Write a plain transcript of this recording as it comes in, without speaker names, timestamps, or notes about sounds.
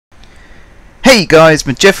Hey guys,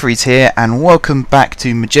 M4J3F here and welcome back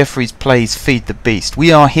to M4J3F Plays Feed the Beast. We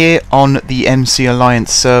are here on the MC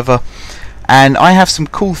Alliance server and I have some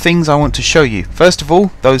cool things I want to show you. First of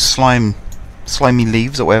all, those slimy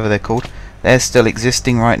leaves or whatever they're called, they're still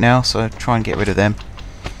existing right now, so try and get rid of them.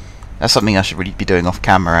 That's something I should really be doing off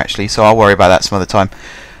camera actually, so I'll worry about that some other time.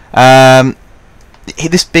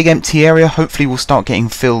 This big empty area hopefully will start getting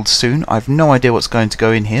filled soon. I've no idea what's going to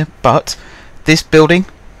go in here, but this building,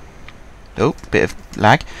 oh, bit of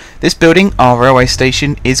lag. This building, our railway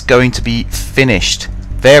station, is going to be finished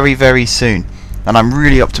very, very soon. And I'm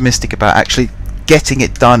really optimistic about actually getting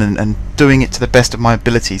it done and doing it to the best of my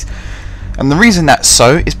abilities. And the reason that's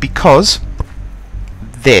so is because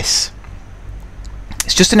this.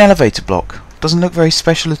 It's just an elevator block. Doesn't look very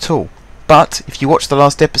special at all. But if you watch the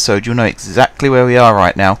last episode, you'll know exactly where we are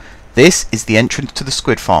right now. This is the entrance to the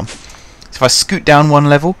squid farm. So if I scoot down one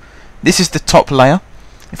level, this is the top layer.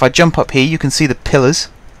 If I jump up here, you can see the pillars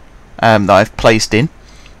that I've placed in,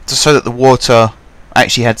 just so that the water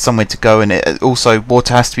actually had somewhere to go, and also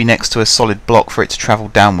water has to be next to a solid block for it to travel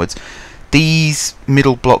downwards. These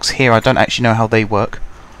middle blocks here, I don't actually know how they work.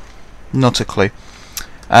 Not a clue.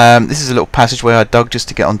 This is a little passageway I dug just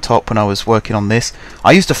to get on top when I was working on this.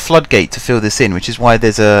 I used a floodgate to fill this in, which is why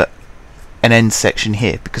there's an end section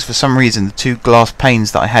here, because for some reason the two glass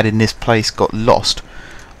panes that I had in this place got lost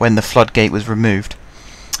when the floodgate was removed.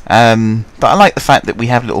 But I like the fact that we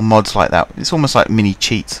have little mods like that. It's almost like mini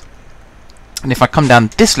cheats. And if I come down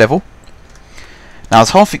this level, now I was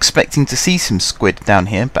half expecting to see some squid down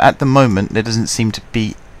here, but at the moment there doesn't seem to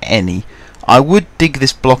be any. I would dig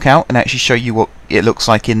this block out and actually show you what it looks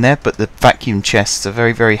like in there, but the vacuum chests are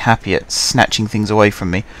very, very happy at snatching things away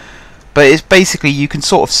from me. But it's basically, you can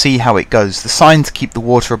sort of see how it goes. The signs keep the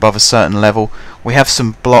water above a certain level. We have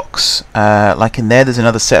some blocks, like in there, there's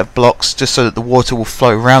another set of blocks, just so that the water will flow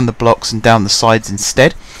around the blocks and down the sides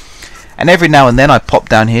instead. And every now and then I pop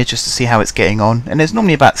down here just to see how it's getting on. And there's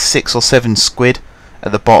normally about 6 or 7 squid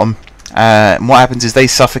at the bottom. And what happens is they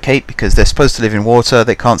suffocate because they're supposed to live in water,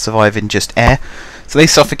 they can't survive in just air. So they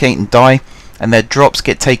suffocate and die, and their drops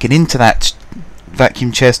get taken into that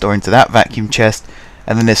vacuum chest or into that vacuum chest.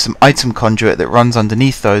 And then there's some item conduit that runs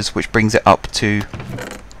underneath those, which brings it up to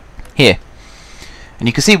here. And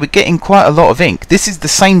you can see we're getting quite a lot of ink. This is the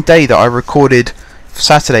same day that I recorded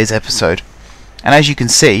Saturday's episode, and as you can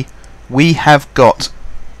see, we have got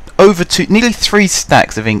over nearly 3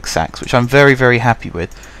 stacks of ink sacks, which I'm very, very happy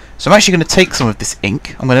with. So I'm actually going to take some of this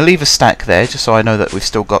ink. I'm going to leave a stack there just so I know that we've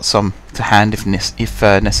still got some to hand if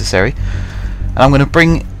necessary. And I'm going to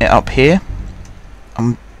bring it up here.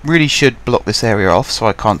 Really should block this area off so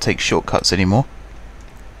I can't take shortcuts anymore.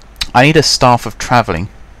 I need a staff of travelling,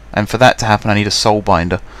 and for that to happen I need a soul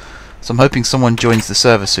binder. So I'm hoping someone joins the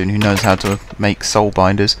server soon who knows how to make soul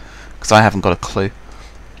binders, because I haven't got a clue.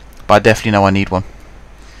 But I definitely know I need one.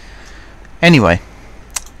 Anyway,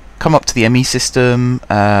 come up to the ME system,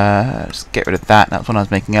 just get rid of that. That's when I was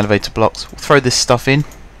making elevator blocks. We'll throw this stuff in.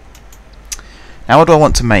 Now what do I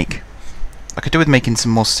want to make? I could do with making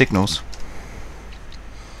some more signals.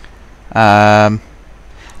 Now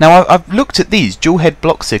I've looked at these dual head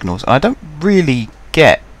block signals and I don't really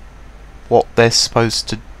get what they're supposed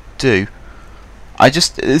to do.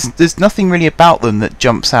 There's nothing really about them that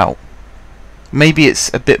jumps out. Maybe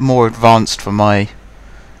it's a bit more advanced for my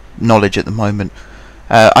knowledge at the moment.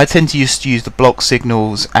 I tend to use the block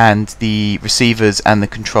signals and the receivers and the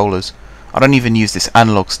controllers. I don't even use this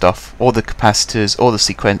analog stuff or the capacitors or the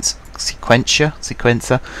sequencer.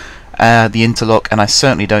 The interlock, and I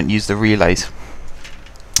certainly don't use the relays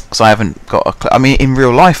because I haven't got a I mean, in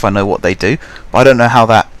real life I know what they do, but I don't know how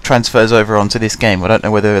that transfers over onto this game. I don't know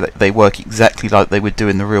whether they work exactly like they would do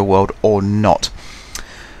in the real world or not.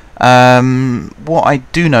 What I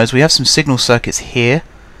do know is we have some signal circuits here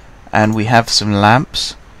and we have some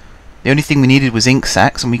lamps. The only thing we needed was ink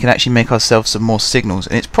sacks, and we can actually make ourselves some more signals,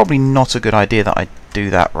 and it's probably not a good idea that I do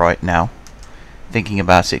that right now, thinking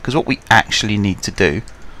about it, because what we actually need to do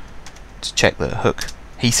to check the hook.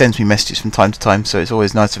 He sends me messages from time to time, so it's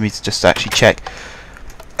always nice for me to just actually check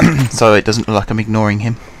so it doesn't look like I'm ignoring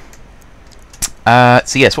him.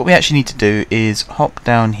 So yes, what we actually need to do is hop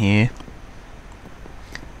down here.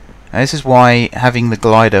 Now this is why having the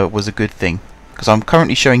glider was a good thing, because I'm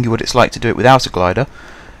currently showing you what it's like to do it without a glider,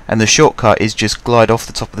 and the shortcut is just glide off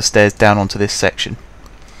the top of the stairs down onto this section.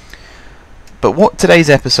 But what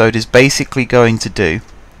today's episode is basically going to do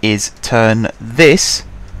is turn this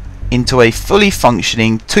into a fully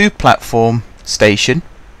functioning 2-platform station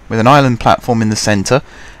with an island platform in the center,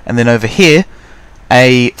 and then over here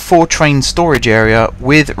a 4-train storage area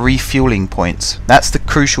with refueling points. That's the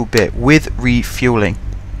crucial bit, with refueling.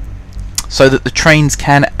 so that the trains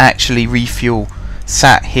can actually refuel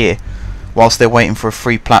sat here whilst they're waiting for a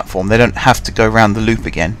free platform. They don't have to go round the loop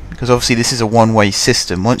again, because obviously this is a one-way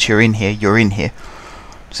system. Once you're in here, you're in here.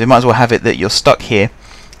 So you might as well have it that you're stuck here.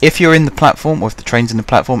 If you're in the platform, or if the train's in the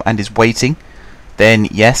platform and is waiting, then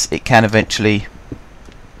yes, it can eventually...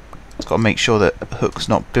 It's got to make sure that the hook's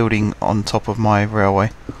not building on top of my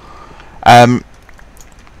railway.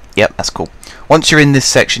 Yep, that's cool. Once you're in this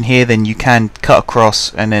section here, then you can cut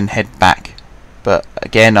across and then head back. But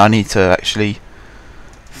again, I need to actually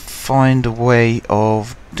find a way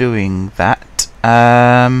of doing that.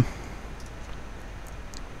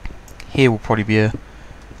 Here will probably be a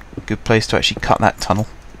good place to actually cut that tunnel.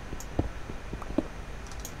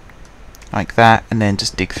 Like that, and then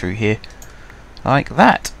just dig through here. Like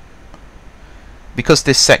that. Because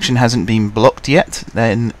this section hasn't been blocked yet,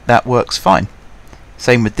 then that works fine.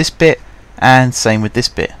 Same with this bit, and same with this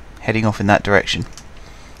bit, heading off in that direction.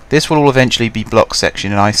 This will all eventually be block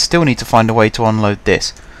section, and I still need to find a way to unload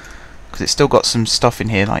this, because it's still got some stuff in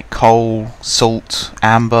here like coal, salt,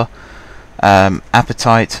 amber,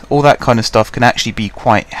 apatite. All that kind of stuff can actually be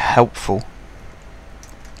quite helpful.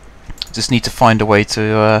 Just need to find a way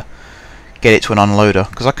to get it to an unloader,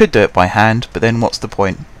 because I could do it by hand, but then what's the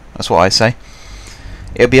point? That's what I say.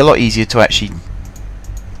 It'll be a lot easier to actually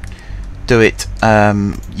do it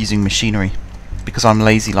using machinery, because I'm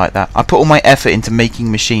lazy like that. I put all my effort into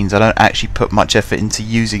making machines. I don't actually put much effort into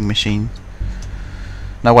using machines.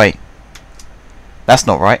 No, wait. That's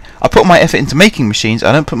not right. I put my effort into making machines.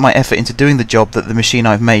 I don't put my effort into doing the job that the machine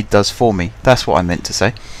I've made does for me. That's what I meant to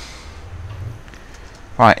say.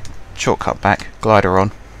 Right. Shortcut back. Glider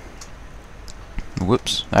on.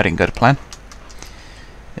 Whoops. That didn't go to plan.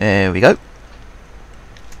 There we go.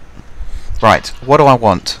 Right. What do I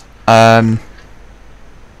want?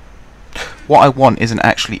 What I want isn't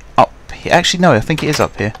actually up here. Actually, no, I think it is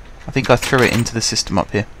up here. I think I threw it into the system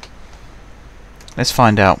up here. Let's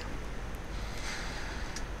find out.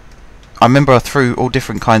 I remember I threw all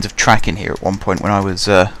different kinds of track in here at one point when I was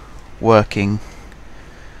working.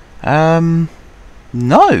 No,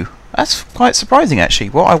 that's quite surprising actually.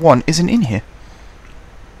 What I want isn't in here.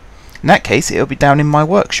 In that case, it'll be down in my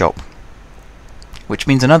workshop, which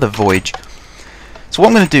means another voyage. So what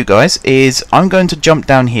I'm going to do, guys, is I'm going to jump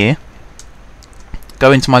down here,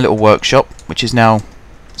 go into my little workshop, which is now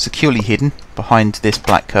securely hidden behind this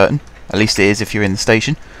black curtain. At least it is if you're in the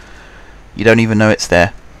station. You don't even know it's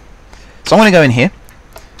there. So I'm going to go in here,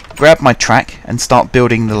 grab my track, and start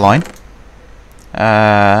building the line.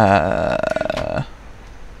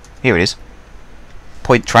 Here it is.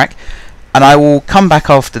 Point track. And I will come back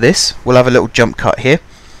after this. We'll have a little jump cut here.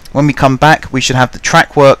 When we come back, we should have the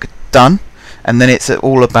track work done. And then it's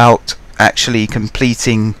all about actually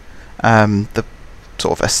completing the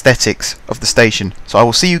sort of aesthetics of the station. So I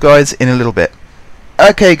will see you guys in a little bit.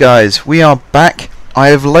 Okay guys, we are back. I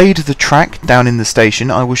have laid the track down in the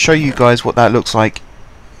station. I will show you guys what that looks like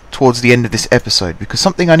towards the end of this episode, because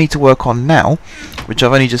something I need to work on now, which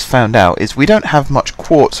I've only just found out, is we don't have much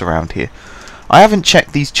quartz around here. I haven't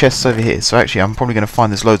checked these chests over here, so actually I'm probably going to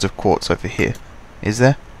find there's loads of quartz over here. Is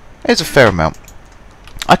there? There's a fair amount.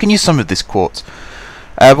 I can use some of this quartz.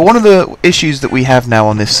 But one of the issues that we have now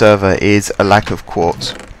on this server is a lack of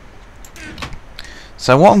quartz.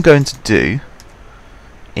 So what I'm going to do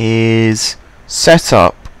is set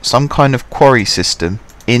up some kind of quarry system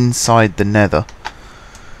inside the nether.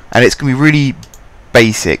 And it's going to be really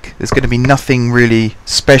basic. There's going to be nothing really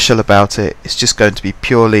special about it. It's just going to be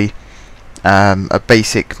purely a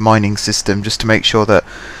basic mining system, just to make sure that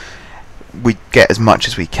we get as much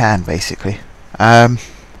as we can, basically.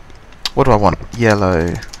 What do I want?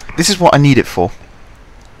 Yellow. This is what I need it for.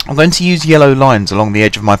 I'm going to use yellow lines along the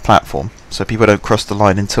edge of my platform, so people don't cross the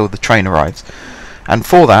line until the train arrives. And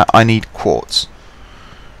for that I need quartz.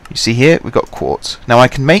 You see here, we've got quartz. Now I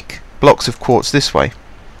can make blocks of quartz this way.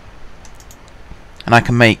 And I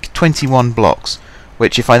can make 21 blocks,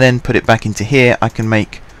 which if I then put it back into here, I can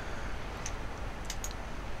make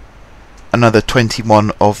another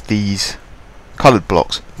 21 of these coloured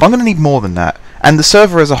blocks. But I'm going to need more than that. And the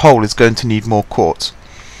server as a whole is going to need more quartz.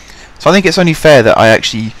 So I think it's only fair that I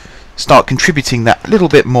actually start contributing that little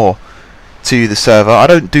bit more to the server. I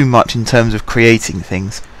don't do much in terms of creating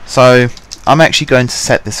things, so I'm actually going to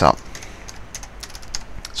set this up.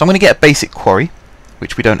 So I'm going to get a basic quarry,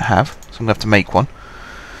 which we don't have, so I'm going to have to make one,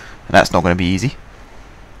 and that's not going to be easy.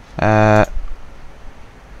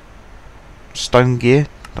 Stone gear.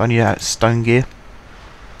 Do I need stone gear? Do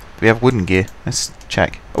we have wooden gear? Let's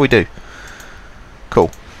check. Oh, we do. Cool.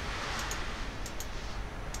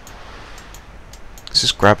 Let's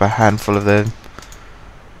just grab a handful of them.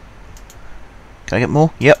 Can I get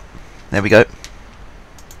more? Yep. There we go.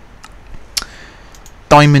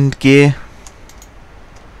 Diamond gear.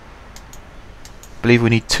 Believe we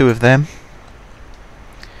need 2 of them.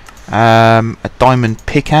 A diamond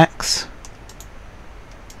pickaxe.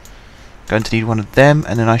 Going to need 1 of them,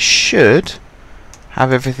 and then I should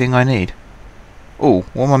have everything I need. Oh,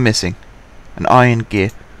 what am I missing? An iron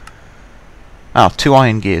gear. Oh, 2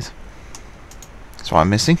 iron gears. That's what I'm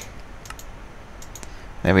missing.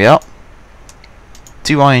 There we are.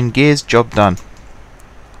 2 iron gears, job done.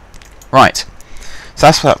 Right. So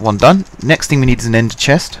that's that one done. Next thing we need is an ender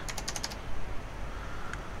chest.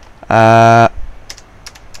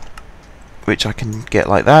 Which I can get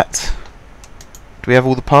like that. Do we have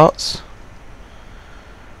all the parts?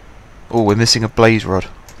 Oh, we're missing a blaze rod.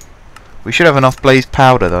 We should have enough blaze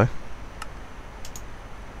powder though.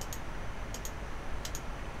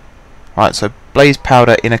 Right, so blaze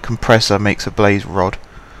powder in a compressor makes a blaze rod.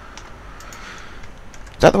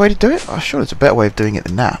 Is that the way to do it? I'm sure there's a better way of doing it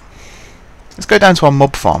than that. Let's go down to our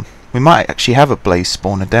mob farm. We might actually have a blaze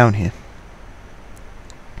spawner down here.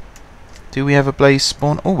 Do we have a blaze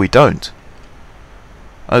spawn? Oh, we don't.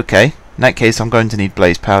 Okay, in that case I'm going to need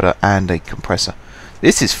blaze powder and a compressor.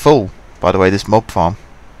 This is full, by the way, this mob farm.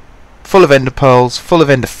 Full of ender pearls, full of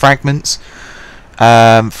ender fragments,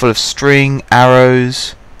 full of string,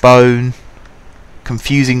 arrows, bone,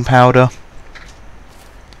 confusing powder.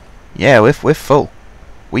 Yeah, we're full.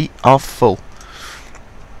 We are full. So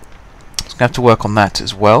I'm going to have to work on that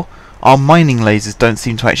as well. Our mining lasers don't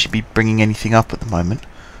seem to actually be bringing anything up at the moment.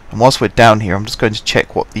 And whilst we're down here, I'm just going to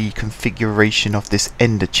check what the configuration of this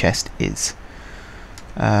ender chest is.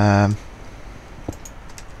 Let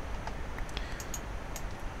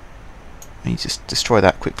me just destroy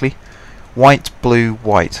that quickly. White, blue,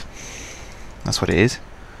 white. That's what it is.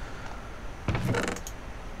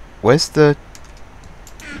 Where's the...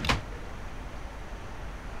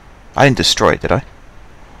 I didn't destroy it, did I?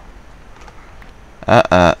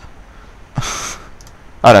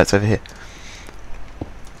 Oh no, it's over here.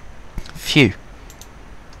 Phew.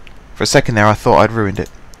 For a second there I thought I'd ruined it.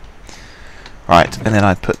 Right, and then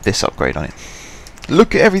I'd put this upgrade on it.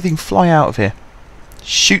 Look at everything fly out of here.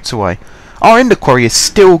 Shoots away. Our ender quarry is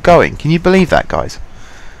still going. Can you believe that, guys?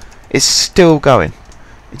 It's still going.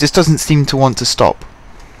 It just doesn't seem to want to stop.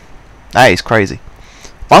 That is crazy.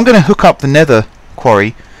 I'm going to hook up the nether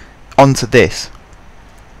quarry onto this.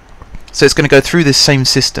 So it's going to go through this same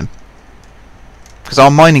system. Because our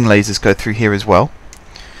mining lasers go through here as well.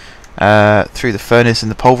 Through the furnace and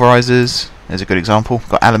the pulverizers. There's a good example.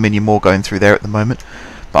 Got aluminium ore going through there at the moment.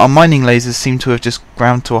 But our mining lasers seem to have just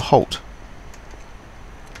ground to a halt.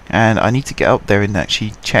 And I need to get up there and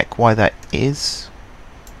actually check why that is.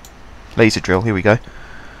 Laser drill, here we go.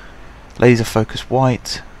 Laser focus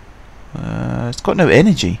white. It's got no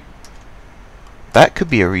energy. That could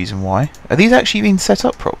be a reason why. Are these actually being set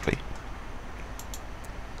up properly?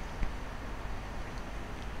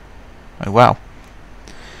 Oh wow.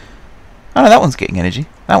 Oh no, that one's getting energy.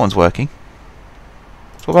 That one's working.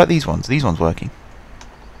 So what about these ones? These ones working.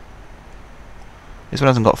 This one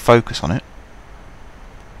hasn't got focus on it.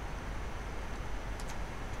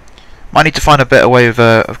 Might need to find a better way of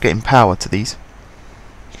getting power to these.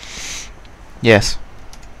 Yes.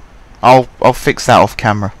 I'll fix that off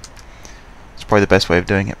camera. It's probably the best way of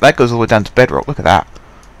doing it. That goes all the way down to bedrock. Look at that.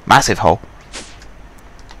 Massive hole.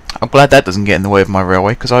 I'm glad that doesn't get in the way of my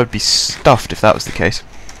railway, because I would be stuffed if that was the case.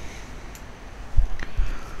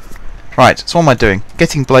 Right, so what am I doing?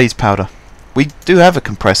 Getting blaze powder. We do have a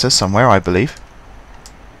compressor somewhere, I believe.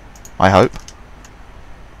 I hope.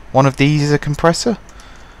 One of these is a compressor?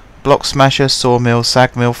 Block smasher, sawmill,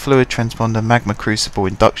 sag mill, fluid transponder, magma crucible,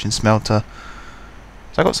 induction smelter.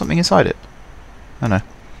 Has I got something inside it? Oh no.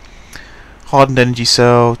 Hardened energy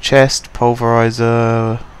cell, chest,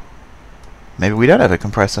 pulverizer. Maybe we don't have a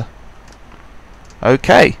compressor.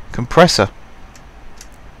 Okay, compressor.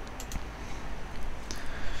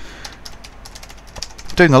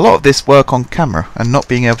 Doing a lot of this work on camera and not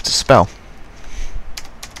being able to spell.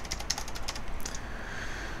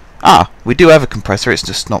 Ah, we do have a compressor, it's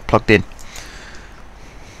just not plugged in.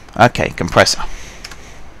 Okay, compressor.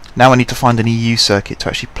 Now I need to find an EU circuit to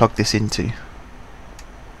actually plug this into,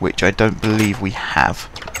 which I don't believe we have.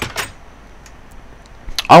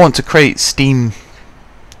 I want to create steam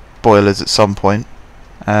boilers at some point,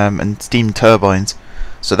 and steam turbines,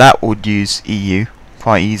 so that would use EU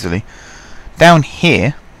quite easily. Down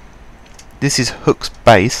here, this is Hook's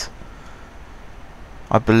base.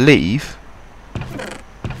 I believe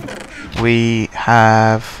we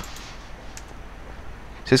have,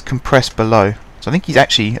 it says compress below, so I think he's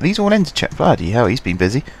actually, are these all ender check? Bloody hell, he's been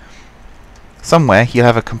busy. Somewhere he'll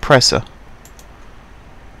have a compressor.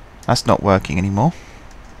 That's not working anymore.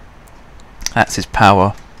 That's his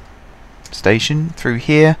power station through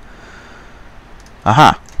here.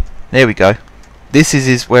 Aha! There we go. This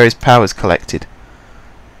is where his power's collected.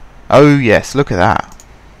 Oh yes, look at that.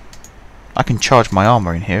 I can charge my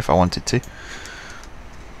armor in here if I wanted to.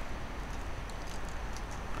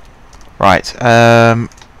 Right,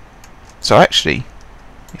 so actually,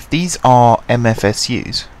 if these are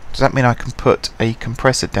MFSUs, does that mean I can put a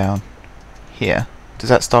compressor down here? Does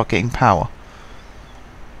that start getting power?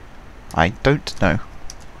 I don't know.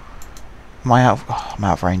 Am I out of, I'm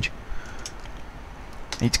out of range.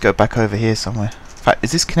 I need to go back over here somewhere. In fact,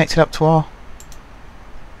 is this connected up to our...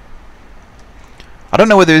 I don't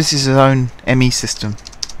know whether this is his own ME system.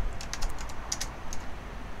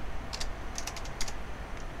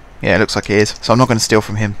 Yeah, it looks like it is. So I'm not going to steal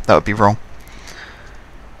from him. That would be wrong.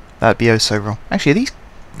 That would be oh so wrong. Actually, are these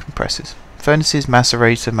compressors? Furnaces,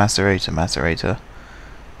 macerator, macerator, macerator.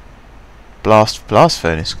 Blast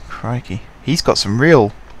furnace. Crikey. He's got some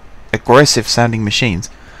real aggressive sounding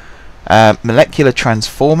machines. Molecular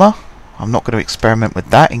transformer. I'm not going to experiment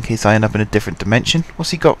with that in case I end up in a different dimension.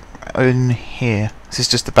 What's he got in here? Is this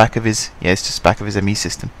just the back of his... Yeah, it's just the back of his ME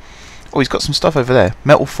system. Oh, he's got some stuff over there.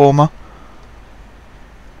 Metal former.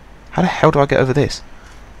 How the hell do I get over this?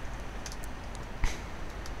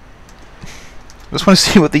 I just want to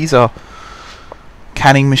see what these are.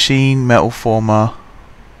 Canning machine, metal former,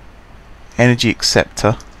 energy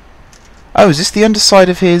acceptor. Oh, is this the underside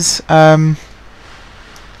of his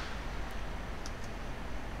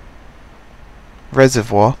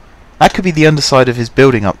reservoir? That could be the underside of his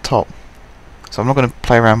building up top. So I'm not going to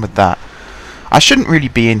play around with that. I shouldn't really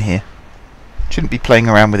be in here. Shouldn't be playing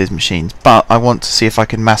around with his machines, but I want to see if I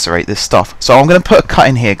can macerate this stuff. So I'm going to put a cut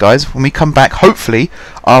in here, guys. When we come back, hopefully,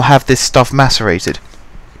 I'll have this stuff macerated.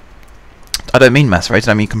 I don't mean macerated,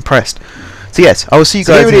 I mean compressed. So yes, I will see you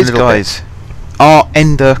guys in a little bit. Our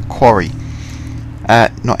ender quarry.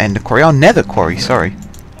 Not ender quarry, our nether quarry, sorry.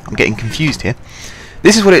 I'm getting confused here.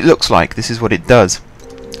 This is what it looks like, this is what it does.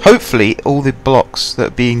 Hopefully all the blocks that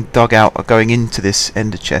are being dug out are going into this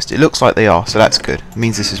ender chest. It looks like they are, so that's good. It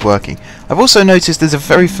means this is working. I've also noticed there's a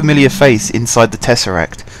very familiar face inside the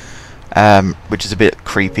tesseract, which is a bit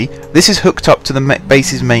creepy. This is hooked up to the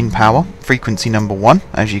base's main power, frequency number 1,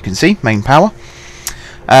 as you can see, main power.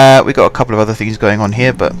 We've got a couple of other things going on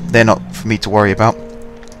here, but they're not for me to worry about.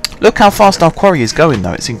 Look how fast our quarry is going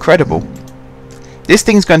though, it's incredible. This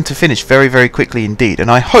thing's going to finish very, very quickly indeed, and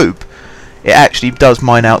I hope it actually does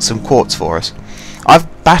mine out some quartz for us.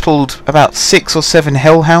 I've battled about 6 or 7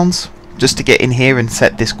 hellhounds just to get in here and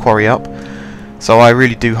set this quarry up, so I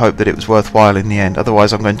really do hope that it was worthwhile in the end,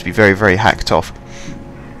 otherwise I'm going to be very, very hacked off.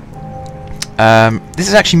 This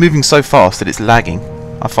is actually moving so fast that it's lagging.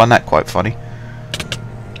 I find that quite funny.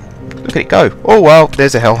 Look at it go. Oh well,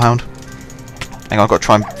 there's a hellhound. Hang on, I've got to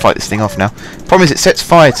try and fight this thing off now. Problem is it sets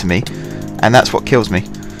fire to me, and that's what kills me.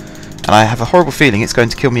 And I have a horrible feeling it's going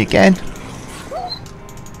to kill me again.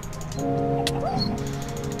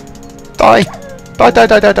 Die! Die, die,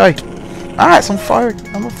 die, die, die! Ah, it's on fire!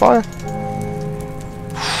 I'm on fire!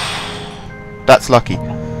 That's lucky.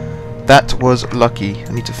 That was lucky.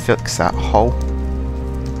 I need to fix that hole.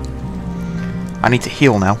 I need to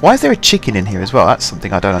heal now. Why is there a chicken in here as well? That's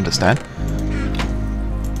something I don't understand.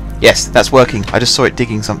 Yes, that's working. I just saw it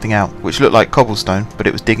digging something out, which looked like cobblestone, but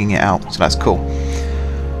it was digging it out, so that's cool.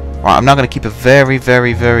 Right, I'm now going to keep a very,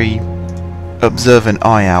 very, very observant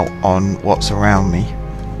eye out on what's around me.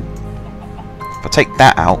 If I take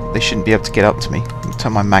that out, they shouldn't be able to get up to me. Let me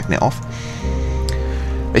turn my magnet off.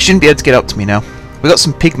 They shouldn't be able to get up to me now. We've got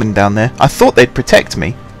some pigmen down there. I thought they'd protect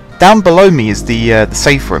me. Down below me is the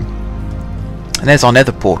safe room. And there's our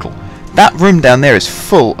nether portal. That room down there is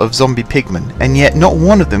full of zombie pigmen, and yet not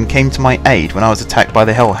one of them came to my aid when I was attacked by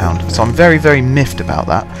the hellhound. So I'm very, very miffed about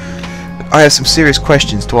that. I have some serious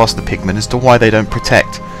questions to ask the pigmen as to why they don't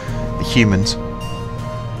protect the humans.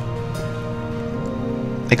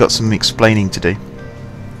 They got some explaining to do.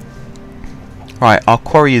 Right, our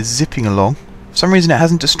quarry is zipping along. For some reason it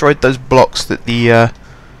hasn't destroyed those blocks that the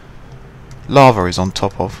lava is on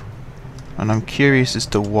top of. And I'm curious as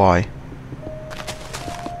to why.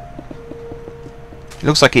 It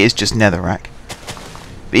looks like it is just netherrack.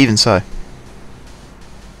 But even so.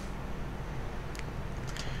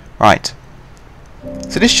 Right.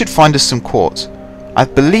 So this should find us some quartz. I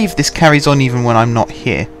believe this carries on even when I'm not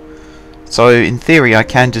here. So in theory I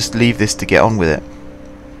can just leave this to get on with it.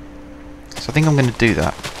 So I think I'm going to do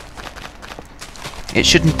that. It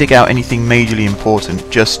shouldn't dig out anything majorly important,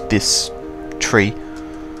 just this tree,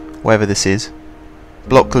 wherever this is.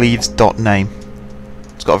 Block leaves dot name.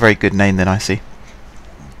 It's got a very good name then, I see.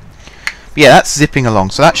 But yeah, that's zipping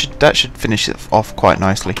along, so that should finish it off quite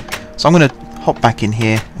nicely. So I'm going to hop back in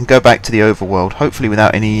here and go back to the overworld, hopefully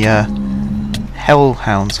without any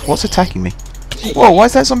hellhounds. What's attacking me? Whoa, why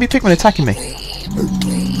is that zombie pigman attacking me?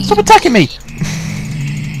 Stop attacking me!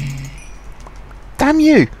 Damn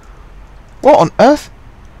you! What on earth?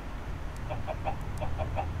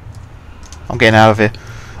 I'm getting out of here.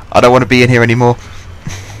 I don't want to be in here anymore.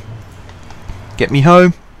 Get me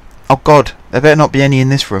home. Oh god, there better not be any in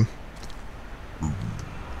this room.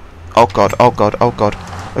 Oh god, oh god, oh god.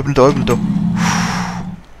 Open the door, open the door.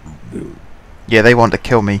 Yeah, they want to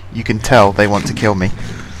kill me. You can tell they want to kill me.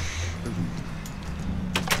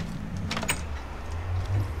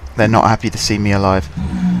 They're not happy to see me alive.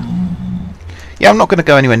 Yeah, I'm not going to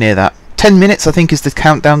go anywhere near that. 10 minutes I think is the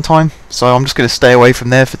countdown time, so I'm just going to stay away from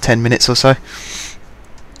there for 10 minutes or so.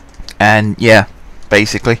 And yeah,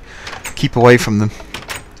 basically keep away from them.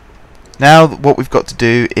 Now what we've got to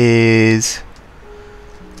do is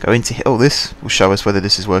go into here. Oh, this will show us whether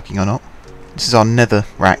this is working or not. This is our nether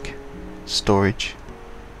rack storage.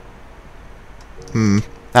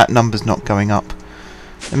 That number's not going up.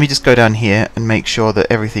 Let me just go down here and make sure that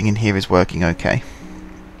everything in here is working okay.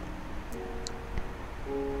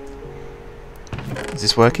 Is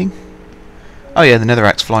this working? Oh yeah, the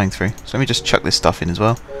netherrack's flying through. So let me just chuck this stuff in as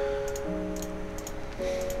well.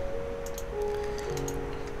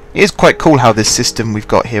 It is quite cool how this system we've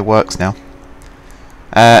got here works now.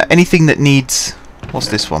 Anything that needs... What's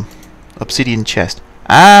this one? Obsidian chest.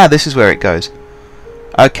 Ah, this is where it goes.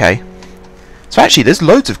 Okay. So actually there's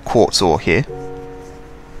loads of quartz ore here.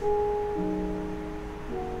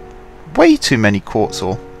 Way too many quartz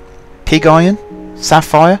ore. Pig iron,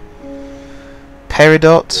 sapphire,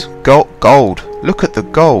 peridot, gold. Look at the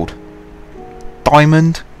gold.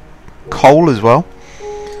 Diamond, coal as well.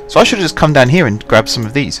 So I should have just come down here and grabbed some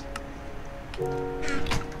of these.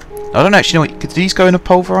 I don't actually know what... Could these go in a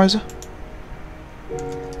pulverizer?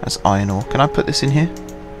 That's iron ore. Can I put this in here?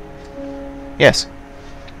 Yes.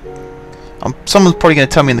 Someone's probably going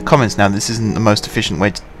to tell me in the comments now this isn't the most efficient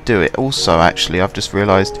way to do it. Also, actually, I've just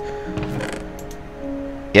realised...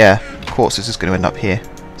 Yeah, quartz is just going to end up here.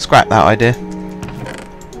 Scrap that idea.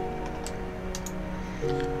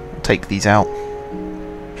 I'll take these out.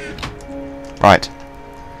 Right.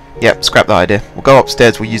 Yep, scrap that idea. We'll go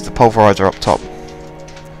upstairs, we'll use the pulverizer up top.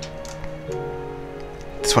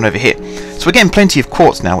 This one over here. So we're getting plenty of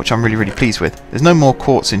quartz now, which I'm really, really pleased with. There's no more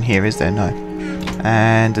quartz in here, is there? No.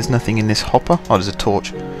 And there's nothing in this hopper. Oh, there's a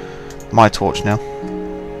torch. My torch now.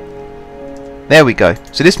 There we go.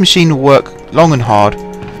 So this machine will work long and hard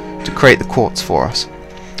to create the quartz for us.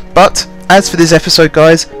 But, as for this episode,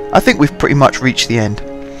 guys, I think we've pretty much reached the end.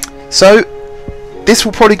 So, this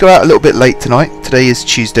will probably go out a little bit late tonight. Today is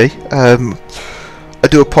Tuesday. I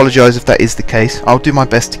do apologise if that is the case. I'll do my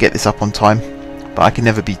best to get this up on time, but I can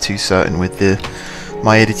never be too certain with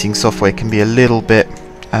my editing software. Can be a little bit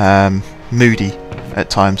moody at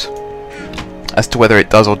times as to whether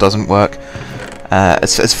it does or doesn't work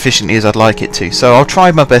as efficiently as I'd like it to. So I'll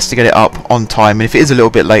try my best to get it up on time, and if it is a little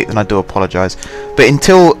bit late then I do apologise. But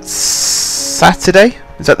until Saturday,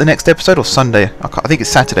 is that the next episode, or Sunday? I think it's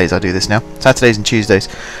Saturdays I do this now. Saturdays and Tuesdays.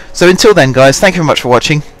 So until then, guys, thank you very much for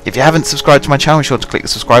watching. If you haven't subscribed to my channel, be sure to click the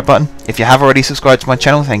subscribe button. If you have already subscribed to my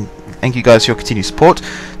channel, thank you guys for your continued support.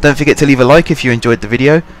 Don't forget to leave a like if you enjoyed the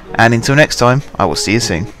video, and until next time, I will see you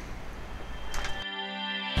soon.